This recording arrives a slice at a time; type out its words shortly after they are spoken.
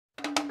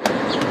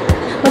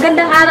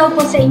Magandang araw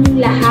po sa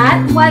inyong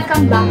lahat.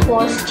 Welcome back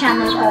po sa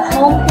channel ko,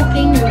 Home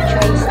Cooking with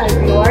Joyce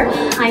Alvior.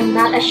 I'm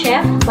not a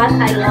chef, but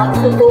I love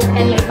to cook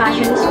and my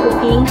passion is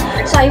cooking.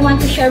 So I want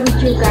to share with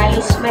you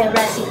guys my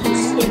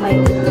recipes in my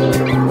cooking.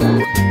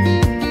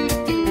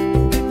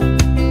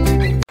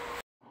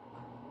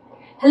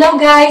 Hello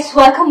guys!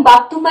 Welcome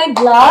back to my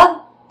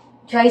vlog,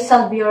 Joyce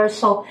Alvior.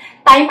 So,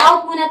 time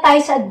out muna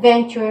tayo sa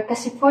adventure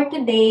kasi for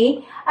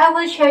today, I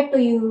will share to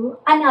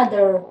you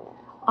another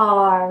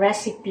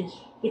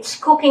recipe. It's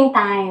cooking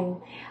time.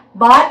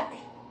 But,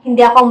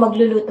 hindi ako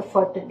magluluto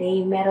for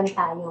today. Meron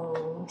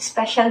tayong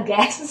special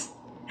guest.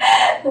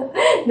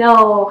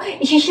 No,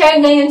 isi-share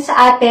ngayon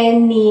sa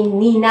atin ni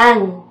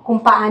Ninang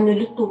kung paano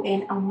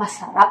lutuin ang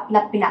masarap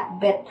na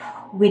pinakbet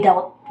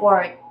without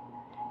pork.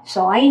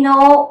 So, I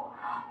know,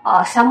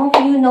 some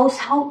of you knows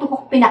how to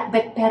cook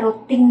pinakbet,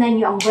 pero tingnan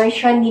nyo ang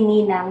version ni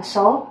Ninang.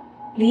 So,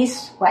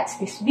 please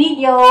watch this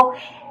video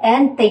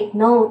and take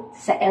note.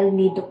 Sa El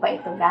Nido pa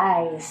ito,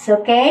 guys.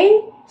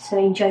 Okay? So,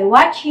 enjoy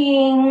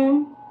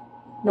watching.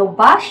 No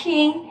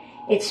bashing.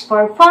 It's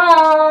for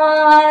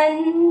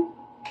fun.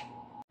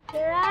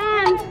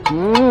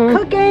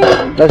 Cooking.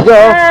 Let's go.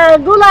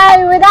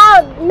 Gulay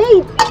without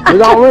meat.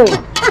 Without meat.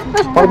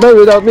 Pardon,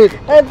 without meat.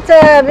 It's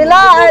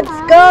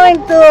going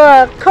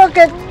to cook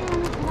it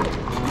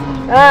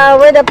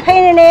with a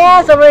pain in the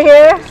ass over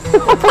here.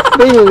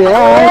 Pain in the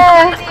ass?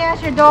 Yeah. Pain in the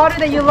ass, your daughter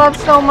that you love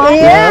so much.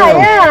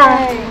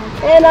 Yeah.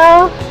 You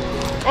know,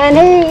 and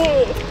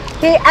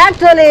he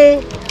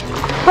actually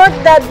put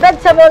that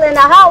vegetable in the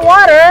hot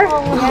water.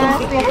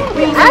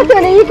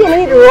 Actually, you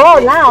can eat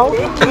raw now.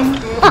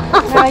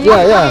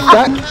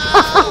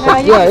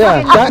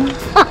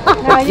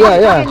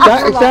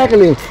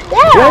 Exactly.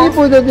 When you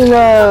put it in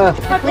Yeah.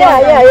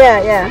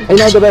 You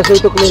know the best way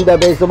to clean the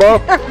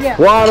vegetable?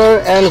 Water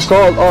and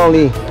salt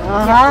only.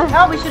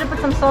 Oh, we should have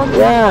put some salt.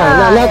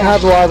 Yeah, not hot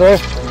water.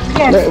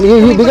 Yes.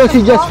 Because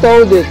he just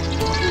told it.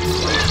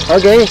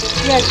 Okay?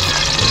 Yes.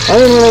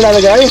 Ano mo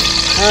nalalagay?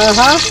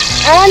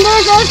 And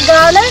this is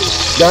garlic.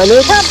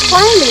 Garlic? Chop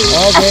finely.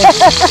 Okay.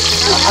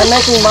 I'm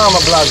making mama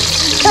vlog.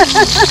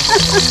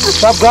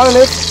 Chop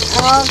garlic.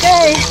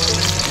 Okay.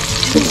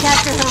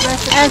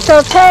 And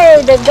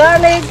saute the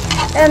garlic.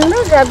 And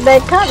look at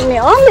they cut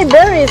me only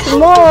very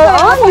small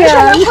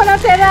onion.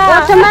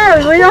 What's the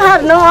matter? We don't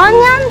have no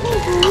onion?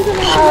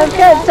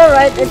 Okay, it's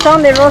alright. It's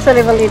only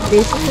Rosalie will eat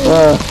this.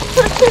 There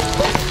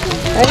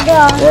you go.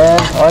 Yeah,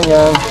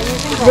 onion.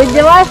 Did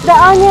you wash the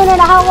onion in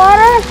the hot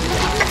water?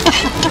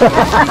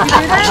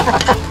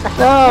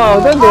 No,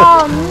 don't do it.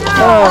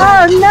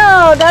 Oh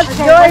no, that's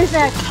Joyce.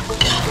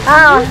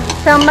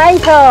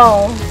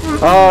 Tomato.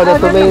 Oh, the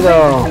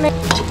tomato.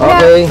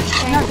 Okay.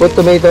 Put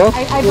tomato.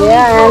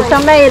 Yeah, and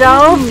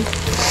tomato.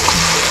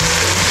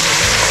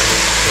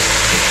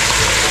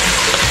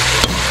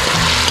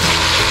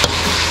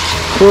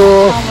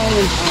 So,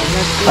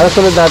 ano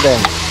sunod natin?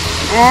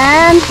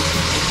 And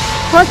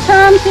put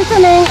some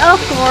seasoning, of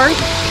course.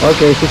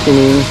 Okay,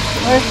 seasoning.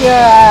 Where's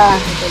your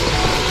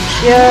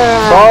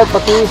Salt,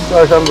 patis,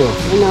 or something?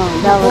 no,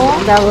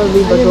 that will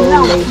be the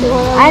goal later.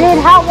 I need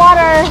hot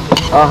water.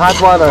 Oh, hot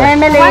water.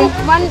 Emily.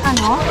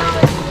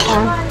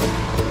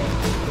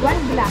 One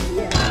black.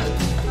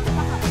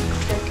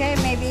 Okay,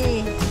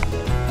 maybe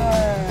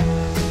or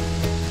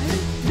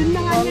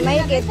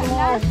make it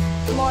more.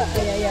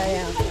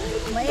 Yeah.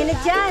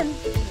 Mainit yan.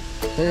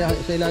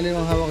 Sa ilalim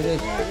ang hawak dyan.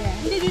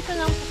 Hindi, dito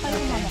lang po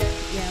kayo mamaya.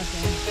 Yeah,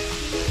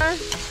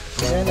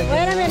 okay.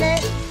 Wait a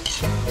minute.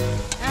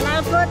 And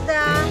I'll put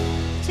the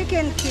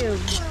chicken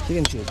cubes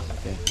Chicken cubes.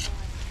 Okay.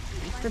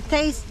 to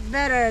taste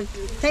better.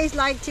 Taste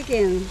like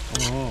chicken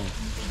Oh.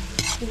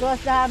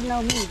 because they have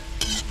no meat.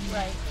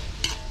 Right.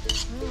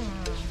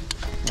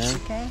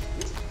 Okay.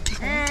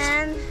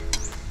 And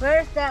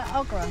where's the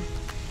okra?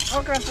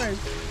 Okra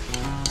first.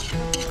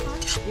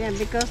 Yeah,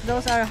 because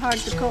those are hard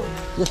to cook.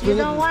 You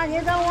don't want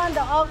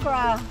the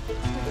okra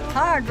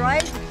hard,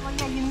 right? Well,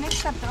 yeah, you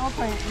mix up the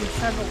okra in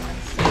several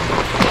ways.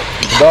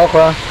 The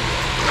okra.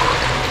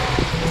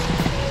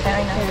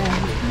 Very nice.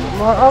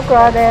 Yeah. More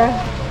okra there.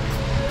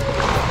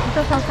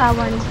 Ito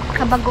sausawan,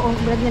 kabagoong,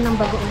 bread niya ng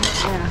bagoong.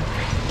 Yeah.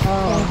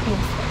 Oh. Thank you.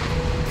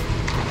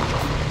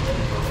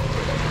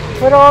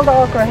 Put all the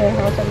okra here,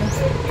 Rosalie.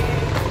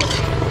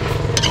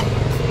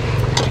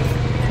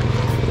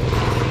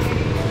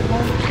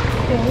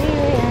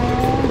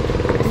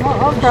 Okay, more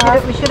okra.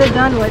 We should have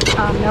done what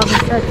Melvin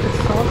said, with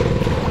salt.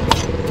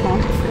 Okay,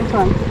 this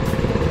one.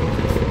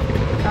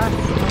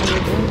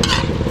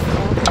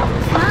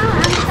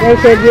 They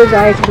said you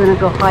guys gonna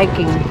go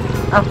hiking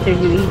after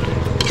you eat.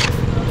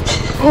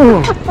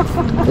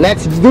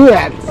 Let's do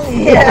that.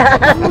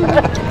 Yeah.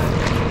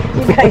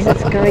 You guys,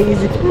 it's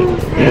crazy.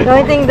 The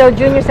only thing though,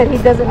 Junior said he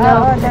doesn't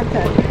know Oh, that's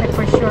it. like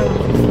for sure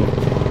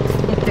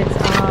if it's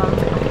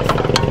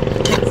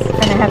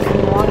gonna have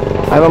any water.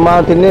 I'm a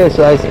mountaineer,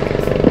 so I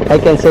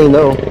can say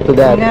no to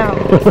that. No,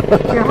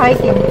 you're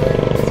hiking,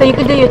 so you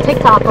can do your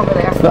TikTok over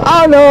there.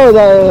 Oh no,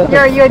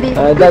 You're the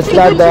that's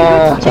not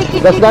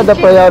the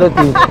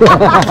priority.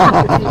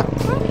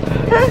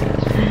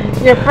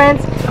 your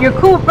friends Your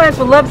cool friends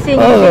will love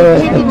seeing you.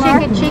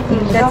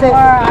 Cheeky. That's it.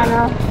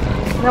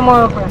 No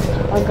more okra.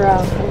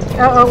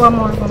 One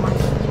more.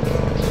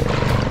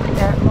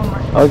 Yeah, one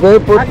more. Okay,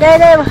 put Okay,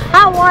 then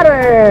hot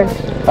water.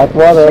 hot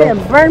water.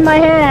 Burn my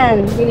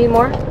hand. You need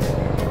more?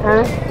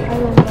 Huh?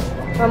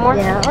 One more?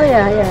 Yeah. Oh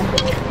yeah.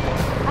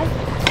 I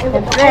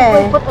will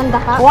put on the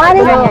hot. One.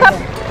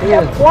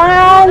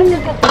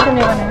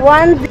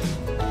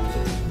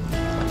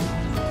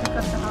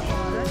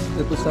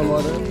 Put some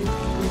water.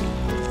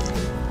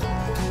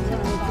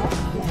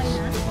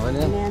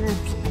 Okay na yan.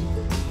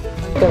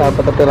 Ito na,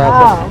 apat na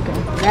piraso.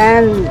 Okay.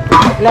 And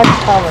let's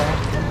cover.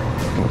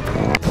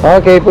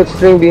 Okay, put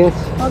string beans.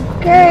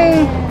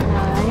 Okay.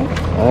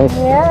 Nice.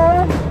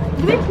 Yeah.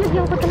 Wait,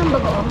 lagyan ko ito ng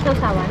bagoong.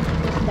 Sausawan.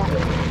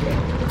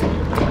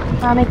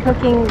 Mommy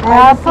cooking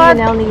rice and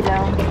El Nido.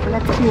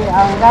 Let's see.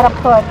 Gotta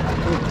put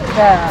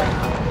the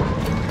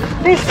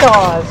fish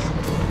sauce.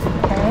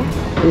 Okay.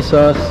 Fish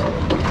sauce.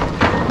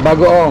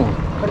 Bagoong.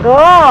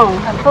 Bagoong.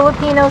 A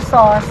Filipino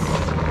sauce.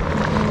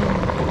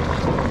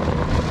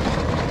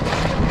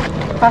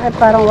 Bakit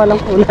parang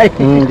walang kulay?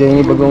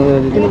 Diyan yung bagoong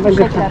nila dito.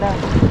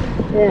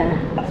 Yeah.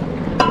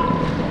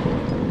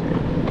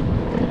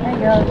 There you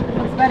go.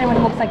 Looks better when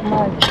it looks like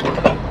mud.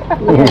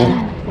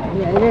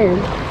 Yeah, it is.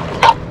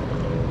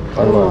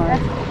 One more.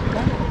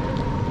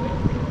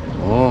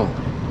 Oh.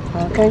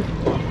 Okay.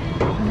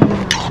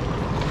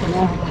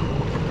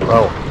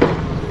 Wow.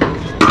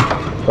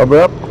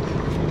 Cover up.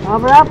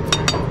 Cover up.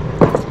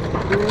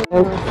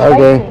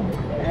 Okay.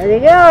 There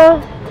you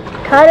go.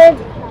 Cut it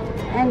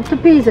into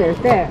pieces.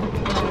 There.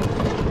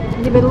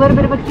 Give it a little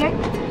bit of a kick.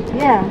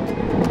 Yeah.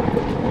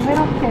 A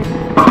little kick.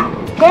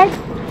 Kick.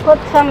 Put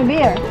some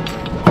beer.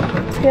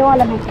 If you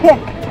want to kick.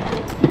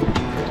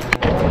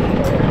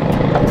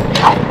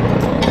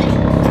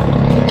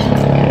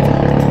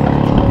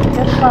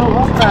 Just some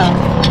okra.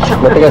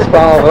 Matigas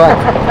pa ang okra.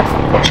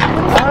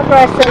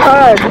 Okra is still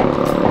hard.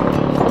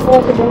 It's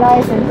supposed to be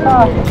nice and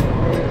soft.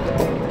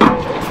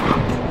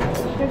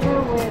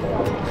 Sugar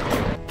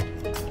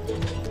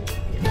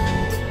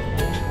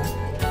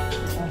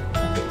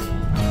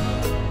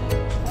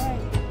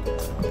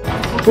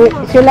with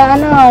sila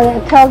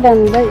tell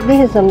them that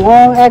this is a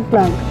long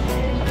eggplant.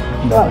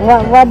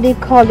 What do you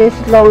call this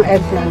long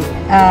eggplant?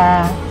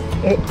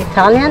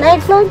 Italian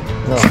eggplant?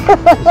 No,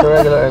 it's a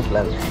regular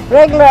eggplant.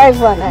 Regular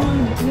eggplant.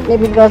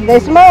 Maybe because the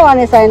small one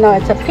is, I know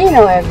it's a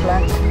Pinot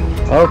eggplant.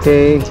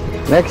 Okay,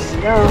 next.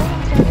 Go.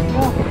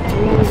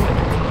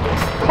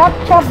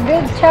 Chop,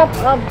 big chop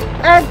of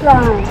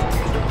eggplant.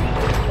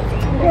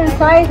 Different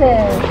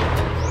sizes.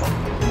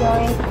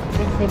 Joyce,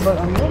 visible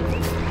only.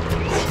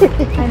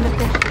 And the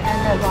fish and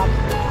the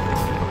lobster.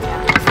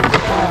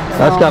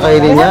 Tapos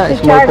kakainin niya,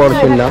 small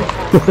portion lang.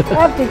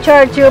 I have to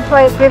charge you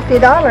 $50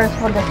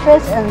 for the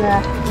fish and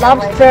the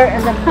lobster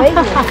and the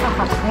bacon.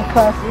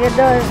 Because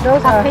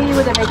those I'll are... pay you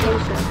with a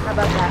vacation. How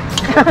about that?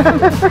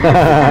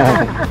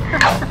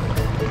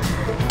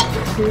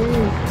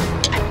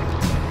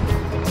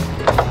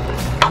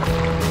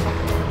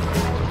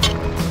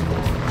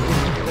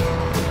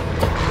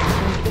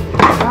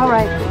 All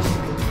right.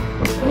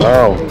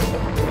 Wow.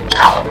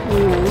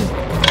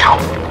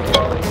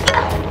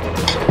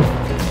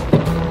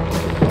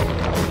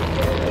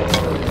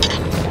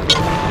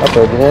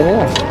 Pwede na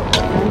yan.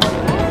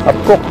 Half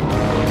cook.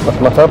 Mas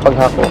masarap pag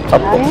half cook.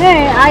 Ayaw niya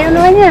eh. Ayaw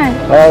naman niya.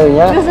 Ayaw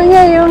niya? Gusto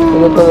niya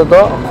yung...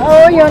 Ito?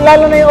 Oo, yung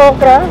lalo na yung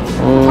okra.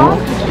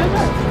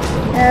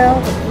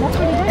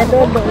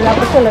 Ito,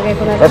 lapos ko, lagay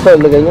ko na. Ito,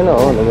 lagay nyo na.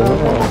 Lagay nyo na.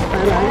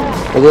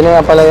 Lagay na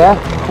yung palaya.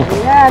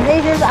 Yeah,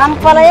 this is ang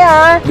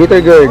palaya.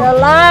 Bitter gourd. The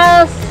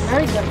last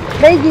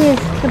veggies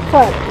to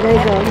put. There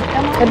you go.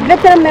 The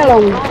bitter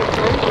melon.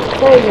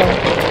 There you go.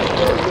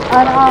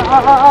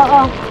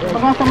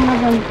 Pagkasa mo na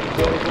dun.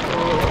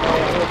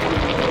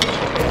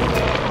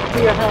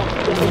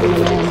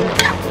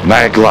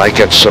 Like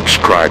and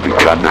subscribe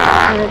ka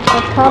na.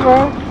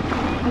 Cover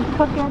and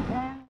cook it.